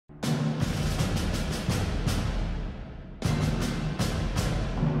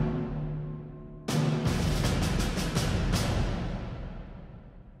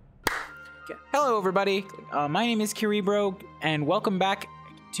Hello everybody, my name is Kuuribro, and welcome back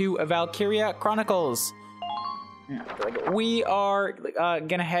to Valkyria Chronicles. We are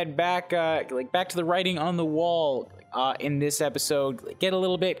gonna head back, back to the writing on the wall in this episode. Get a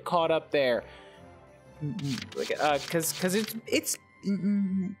little bit caught up there, cause it's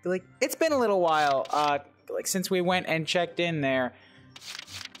been a little while, since we went and checked in there.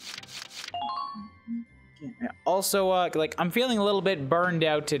 Also, I'm feeling a little bit burned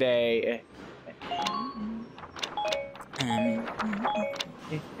out today.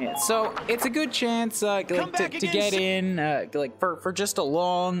 Yeah, so it's a good chance to get in for just a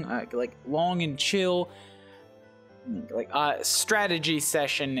long and chill strategy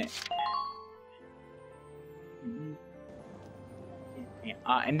session.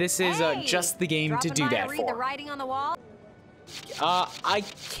 And this is just the game to do that for. The writing on the wall? I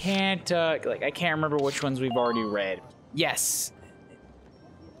can't remember which ones we've already read. Yes.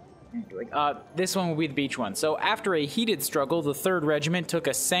 This one will be the beach one. So after a heated struggle, the 3rd Regiment took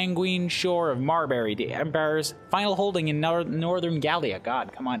a sanguine shore of Marbury, the Empire's final holding in northern Gallia.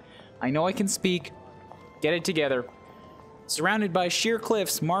 God, come on. I know I can speak. Get it together. Surrounded by sheer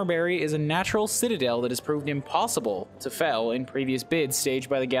cliffs, Marbury is a natural citadel that has proved impossible to fell in previous bids staged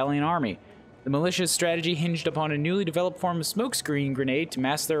by the Gallian army. The militia's strategy hinged upon a newly developed form of smokescreen grenade to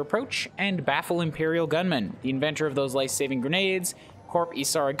mask their approach and baffle Imperial gunmen. The inventor of those life-saving grenades, Corp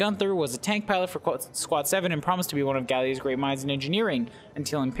Isara Gunther, was a tank pilot for Squad 7 and promised to be one of Gallia's great minds in engineering,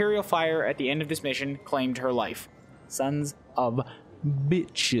 until Imperial fire at the end of this mission claimed her life. Sons of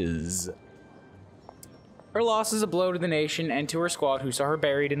bitches. Her loss is a blow to the nation and to her squad, who saw her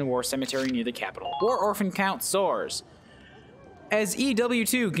buried in the war cemetery near the capital. War orphan count soars. As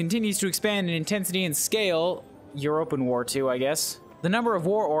EW2 continues to expand in intensity and scale, Europe and War 2, I guess, the number of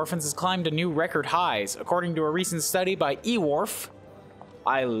war orphans has climbed to new record highs. According to a recent study by EWARF,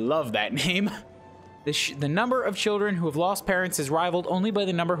 I love that name, the number of children who have lost parents is rivaled only by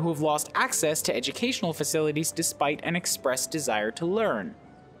the number who have lost access to educational facilities despite an expressed desire to learn.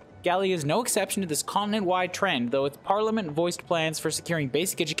 Gallia is no exception to this continent-wide trend, though its parliament voiced plans for securing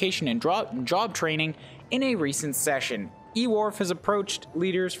basic education and job training in a recent session. EWARF has approached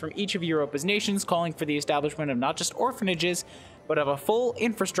leaders from each of Europa's nations, calling for the establishment of not just orphanages, but of a full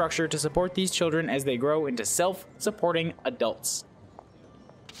infrastructure to support these children as they grow into self-supporting adults.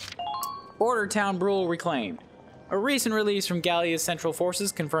 Border town Brule reclaimed. A recent release from Gallia's central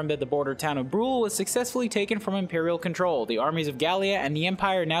forces confirmed that the border town of Brule was successfully taken from Imperial control. The armies of Gallia and the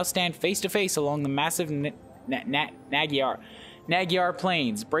Empire now stand face-to-face along the massive Magyar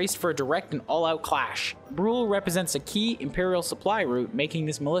plains, braced for a direct and all-out clash. Brule represents a key Imperial supply route, making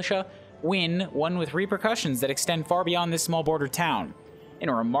this militia win one with repercussions that extend far beyond this small border town. In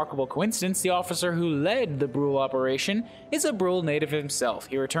a remarkable coincidence, the officer who led the Brule operation is a Brule native himself.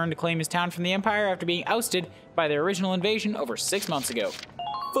 He returned to claim his town from the Empire after being ousted by their original invasion over 6 months ago.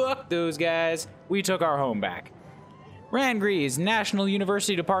 Fuck those guys. We took our home back. Rangree's National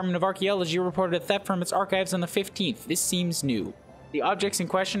University Department of Archaeology reported a theft from its archives on the 15th. This seems new. The objects in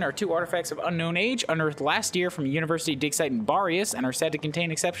question are 2 artifacts of unknown age, unearthed last year from a university dig site in Barius, and are said to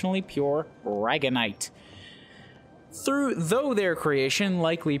contain exceptionally pure ragonite. Though their creation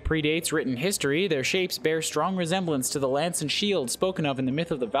likely predates written history, their shapes bear strong resemblance to the lance and shield spoken of in the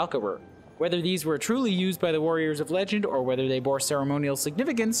myth of the Valkyria. Whether these were truly used by the warriors of legend or whether they bore ceremonial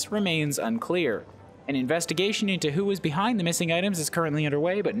significance remains unclear. An investigation into who is behind the missing items is currently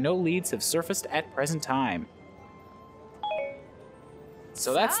underway, but no leads have surfaced at present time.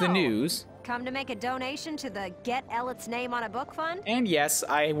 So that's the news. Come to make a donation to the Get Elliot's Name on a Book Fund? And yes,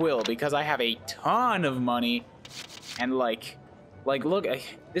 I will, because I have a ton of money. And look,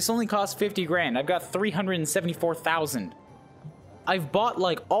 this only costs 50 grand. I've got 374,000. I've bought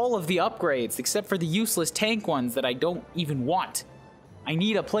all of the upgrades except for the useless tank ones that I don't even want. I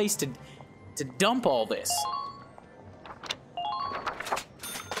need a place to dump all this.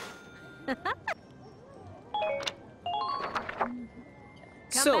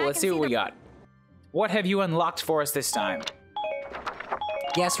 So let's see what we got. What have you unlocked for us this time?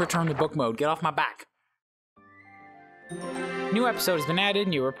 Yes, return to book mode. Get off my back. New episode has been added.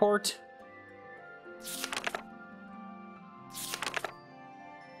 New report.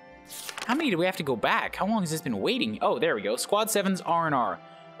 How many do we have to go back? How long has this been waiting? Oh, there we go. Squad 7's R&R.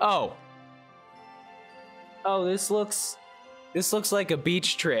 Oh. Oh, this looks like a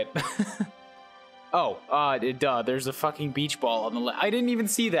beach trip. Oh, duh, there's a fucking beach ball on the left. I didn't even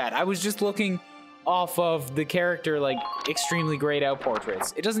see that. I was just looking off of the character, extremely grayed out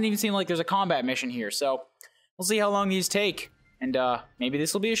portraits. It doesn't even seem like there's a combat mission here, so we'll see how long these take. And, maybe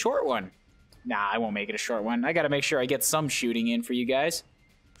this will be a short one. Nah, I won't make it a short one. I gotta make sure I get some shooting in for you guys.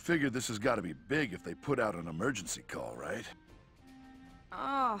 Figure this has got to be big if they put out an emergency call, right?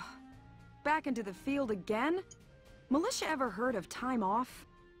 Oh, back into the field again? Militia ever heard of time off?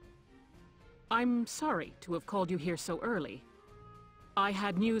 I'm sorry to have called you here so early. I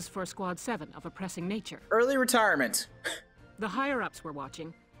had news for Squad 7 of a pressing nature. Early retirement. The higher-ups were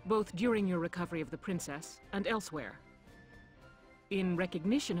watching, both during your recovery of the princess and elsewhere. In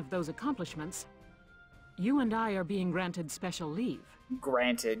recognition of those accomplishments, you and I are being granted special leave.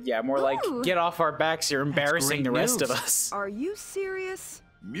 Granted, yeah, more like, get off our backs, you're embarrassing the rest of us. Are you serious?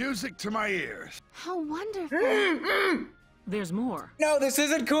 Music to my ears. How wonderful. There's more. No, this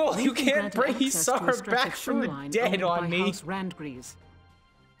isn't cool. You can't bring Isara back from the dead on me. House Randgreaves.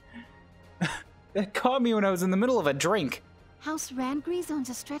 That caught me when I was in the middle of a drink. House Randgreaves owns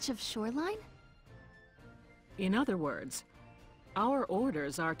a stretch of shoreline? In other words, our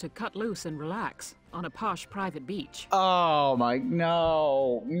orders are to cut loose and relax on a posh private beach. Oh my,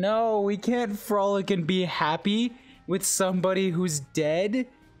 no. No, we can't frolic and be happy with somebody who's dead.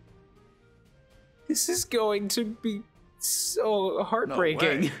 This is going to be so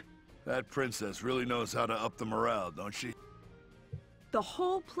heartbreaking. No way. That princess really knows how to up the morale, don't she? The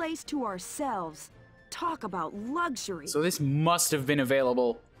whole place to ourselves. Talk about luxury. So this must have been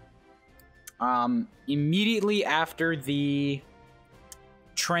available immediately after the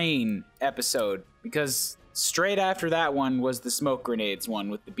train episode, because straight after that one was the smoke grenades one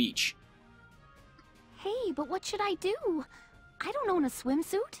with the beach. Hey, but what should I do? I don't own a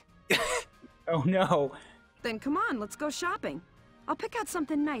swimsuit. Oh no. Then come on, let's go shopping. I'll pick out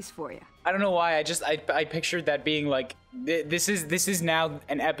something nice for you. I don't know why, I pictured that being like, this is now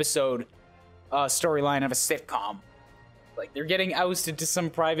an episode storyline of a sitcom. Like, they're getting ousted to some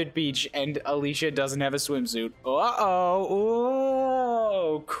private beach and Alicia doesn't have a swimsuit. Uh-oh,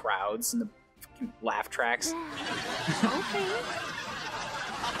 oh, crowds and the fucking laugh tracks. Okay.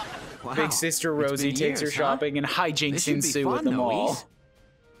 Wow. Big sister Rosie takes her shopping and hijinks ensue with them all.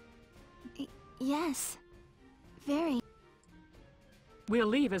 Yes. Very. We'll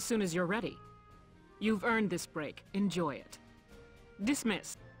leave as soon as you're ready. You've earned this break. Enjoy it.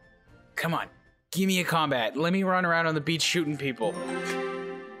 Dismissed. Come on, give me a combat. Let me run around on the beach shooting people.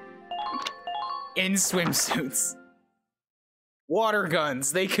 In swimsuits. Water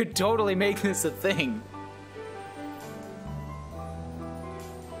guns. They could totally make this a thing.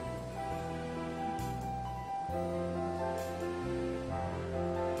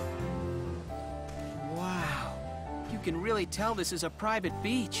 Wow. You can really tell this is a private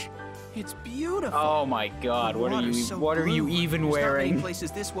beach. It's beautiful. Oh my god, The what are you water's so what are you blue. even There's wearing? Not many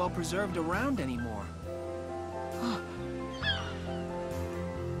places this well preserved around anymore.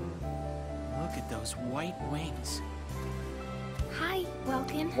 Look at those white wings. Hi,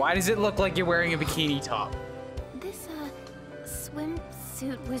 Welkin. Why does it look like you're wearing a bikini top? This,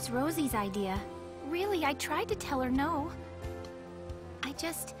 swimsuit was Rosie's idea. Really, I tried to tell her no. I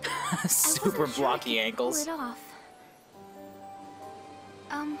just... Super blocky ankles. Pull it off.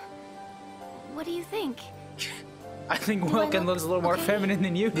 What do you think? I think Do I Welkin look looks a little more okay? feminine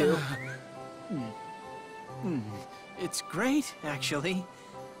than you do. It's great, actually.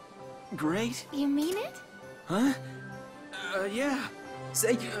 Great? You mean it? Huh? Yeah.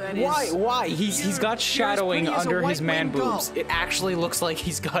 Say, That why? is- Why? He's You're got as shadowing pretty as a under his man white-winged gull. boobs. It actually looks like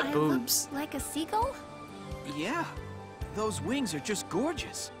he's got I boobs. look like a seagull? Yeah. Those wings are just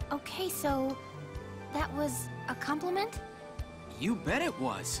gorgeous. Okay, so... that was a compliment? You bet it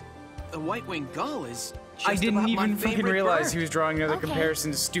was. The white-winged gull is just I didn't about my even fucking favorite realize bird. he was drawing another Okay.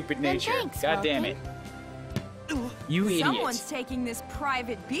 comparison to stupid Then nature. thanks, God damn it. Welkin. You Someone's idiot. taking this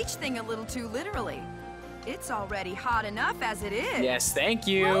private beach thing a little too literally. It's already hot enough as it is. Yes, thank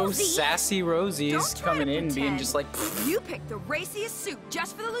you. Rosie. Sassy Rosie's Don't try coming to in and being pretend. just like, You picked the raciest suit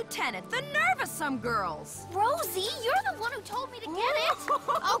just for the lieutenant. The nerve of some girls. Rosie, you're the one who told me to get it!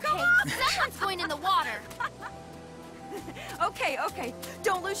 Oh, Okay, come on. someone's going in the water! Okay.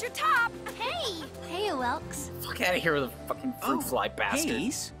 Don't lose your top. Hey! Hey, Welks. fuck out of here with a fucking fruit fly bastard. Hey,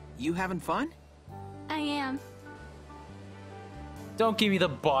 Ace, you having fun? I am. Don't give me the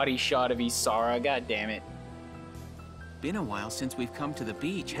body shot of Isara, god damn it. Been a while since we've come to the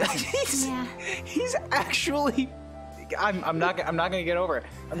beach, hasn't it? Yeah. He's actually. I'm not gonna get over it.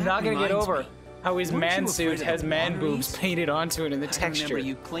 I'm That not gonna get reminds over me. how his Weren't you man afraid suit of the has man water, boobs Ace? painted onto it in the I texture. remember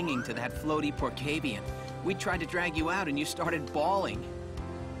you clinging to that floaty Porcavian. We tried to drag you out and you started bawling.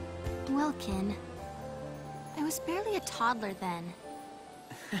 Welkin. I was barely a toddler then.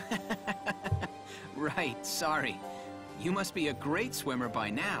 Right, sorry. You must be a great swimmer by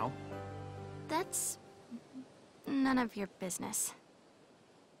now. That's... none of your business.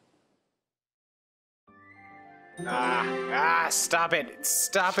 Stop it.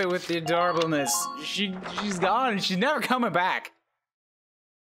 Stop it with the adorableness. She's gone and she's never coming back.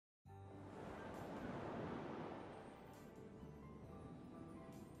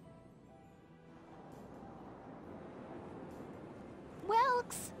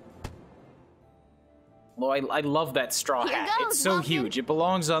 Welks. Well, I love that straw Here hat. goes, It's so Pumpkin. huge. It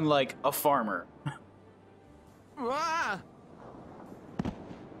belongs on, like, a farmer. Ah!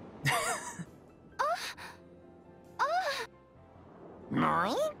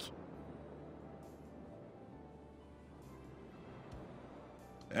 Moink?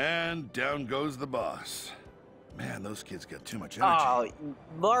 And down goes the boss. Man, those kids got too much energy.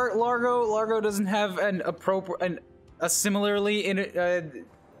 Oh, Largo doesn't have a similarly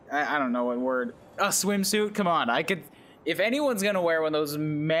I don't know what word, a swimsuit. Come on, if anyone's gonna wear one of those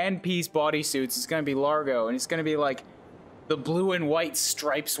man-piece bodysuits, it's gonna be Largo, and it's gonna be like the blue and white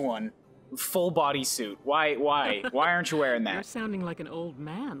stripes one, full bodysuit. Why aren't you wearing You're that? sounding like an old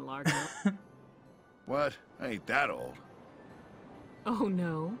man, Largo. What? I ain't that old. Oh,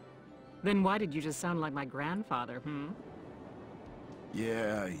 no? Then why did you just sound like my grandfather,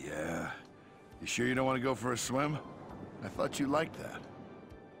 Yeah. You sure you don't want to go for a swim? I thought you liked that.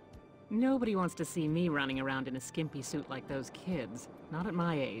 Nobody wants to see me running around in a skimpy suit like those kids. Not at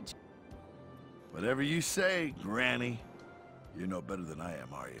my age. Whatever you say, Granny. You're no better than I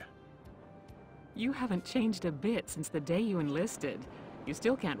am, are you? You haven't changed a bit since the day you enlisted. You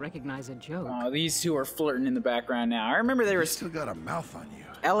still can't recognize a joke. Oh, these two are flirting in the background now. I remember they were. You still got a mouth on you.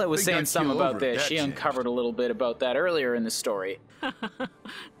 Ella was Big saying got something you about over it, this. that She changed. uncovered a little bit about that earlier in the story.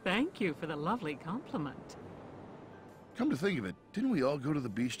 Thank you for the lovely compliment. Come to think of it, didn't we all go to the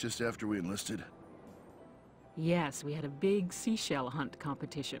beach just after we enlisted? Yes, we had a big seashell hunt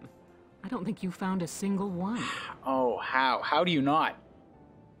competition. I don't think you found a single one. Oh, how? How do you not?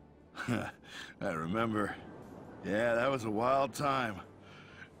 I remember. Yeah, that was a wild time.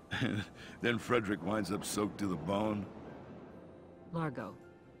 And then Frederick winds up soaked to the bone. Largo.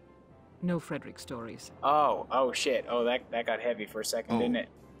 No Frederick stories. Oh shit. Oh, that got heavy for a second, didn't it?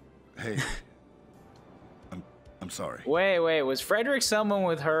 Hey. I'm sorry. Wait, was Frederick someone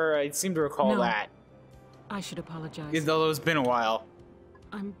with her? I seem to recall No. that. I should apologize. Even though it's been a while.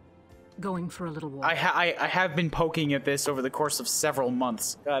 I'm going for a little walk. I have been poking at this over the course of several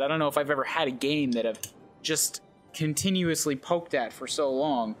months. God, I don't know if I've ever had a game that I've just continuously poked at for so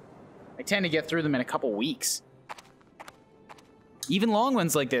long. I tend to get through them in a couple weeks. Even long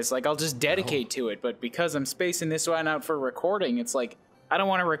ones like this, like I'll just dedicate to it, but because I'm spacing this one out for recording, it's like I don't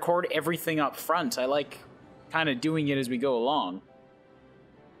want to record everything up front. I like kind of doing it as we go along.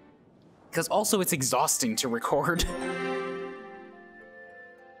 Because also it's exhausting to record.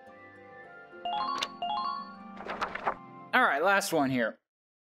 All right, last one here.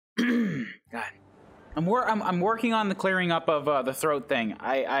 God, I'm working on the clearing up of the throat thing.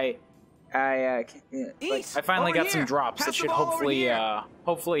 I finally got some drops that should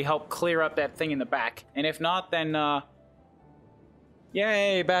hopefully help clear up that thing in the back. And if not, then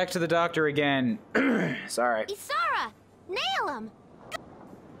yay, back to the doctor again. Sorry. Isara! Nail him!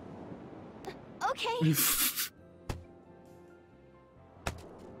 Okay.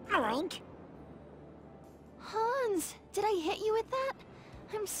 Moink. Hans, did I hit you with that?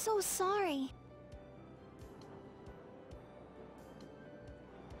 I'm so sorry.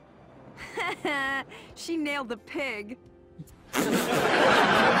 She nailed the pig. I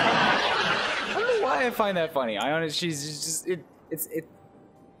don't know why I find that funny. I honestly, she's just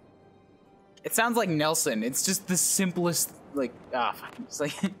it sounds like Nelson. It's just the simplest, like, it's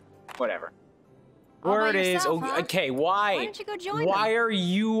like, whatever. All by Word is, yourself, huh? okay, why? Why don't you go join Why them? are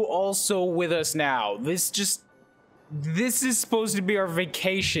you also with us now? This is supposed to be our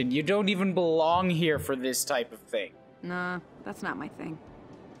vacation. You don't even belong here for this type of thing. Nah, that's not my thing.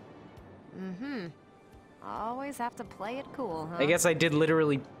 Always have to play it cool, huh? I guess I did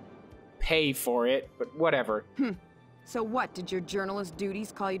literally pay for it, but whatever. So what, did your journalist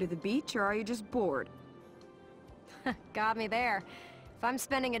duties call you to the beach, or are you just bored? Got me there. If I'm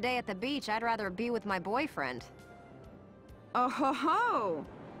spending a day at the beach, I'd rather be with my boyfriend. Oh ho ho!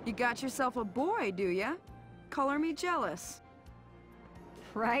 You got yourself a boy, do ya? Color me jealous.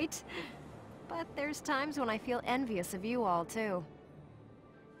 Right? But there's times when I feel envious of you all, too.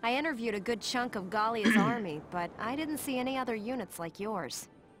 I interviewed a good chunk of Galia's army, but I didn't see any other units like yours.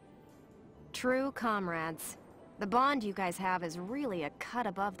 True comrades. The bond you guys have is really a cut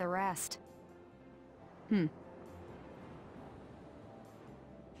above the rest. Now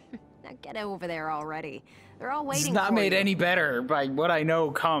get over there already. They're all waiting for It's you. not made any better by what I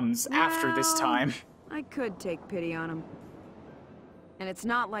know comes after this Well, time. I could take pity on him. And it's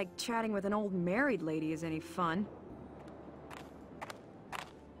not like chatting with an old married lady is any fun.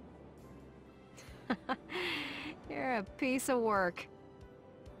 You're a piece of work.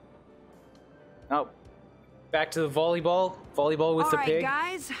 Oh, back to the volleyball. Volleyball with the pig. All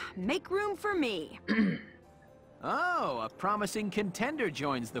right, guys, make room for me. Oh, a promising contender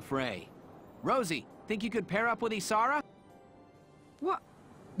joins the fray. Rosie, think you could pair up with Isara? What?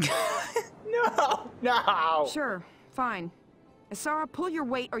 No. Sure, fine. Isara, pull your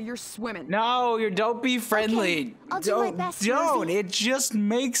weight or you're swimming. No, don't be friendly. Okay, I'll do my best, Don't. Rosie. It just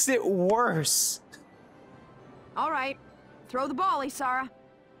makes it worse. All right, throw the ball, Isara.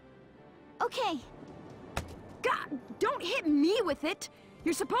 Okay. God, don't hit me with it.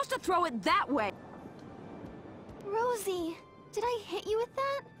 You're supposed to throw it that way. Rosie, did I hit you with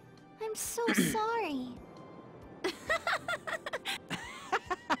that? I'm so sorry.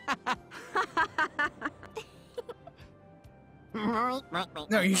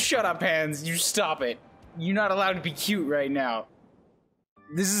 No, you shut up, Hands. You stop it. You're not allowed to be cute right now.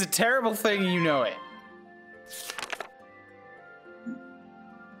 This is a terrible thing, and you know it.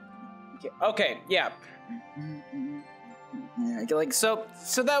 Okay, yeah. Like so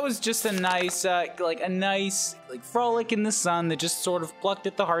that was just a nice frolic in the sun that just sort of plucked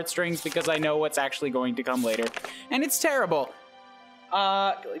at the heartstrings because I know what's actually going to come later, and it's terrible.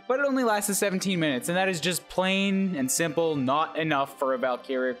 But it only lasted 17 minutes, and that is just plain and simple not enough for a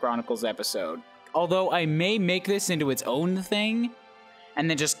Valkyria Chronicles episode. Although I may make this into its own thing, and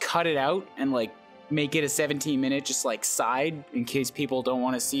then just cut it out and like make it a 17-minute just like side in case people don't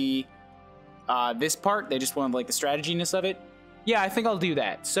want to see this part. They just want like the strateginess of it. Yeah, I think I'll do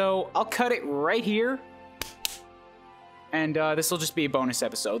that. So I'll cut it right here. And this will just be a bonus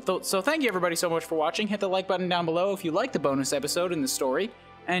episode. So thank you everybody so much for watching. Hit the like button down below if you like the bonus episode in the story.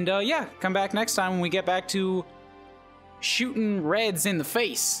 And yeah, come back next time when we get back to shooting reds in the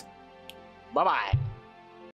face. Bye-bye.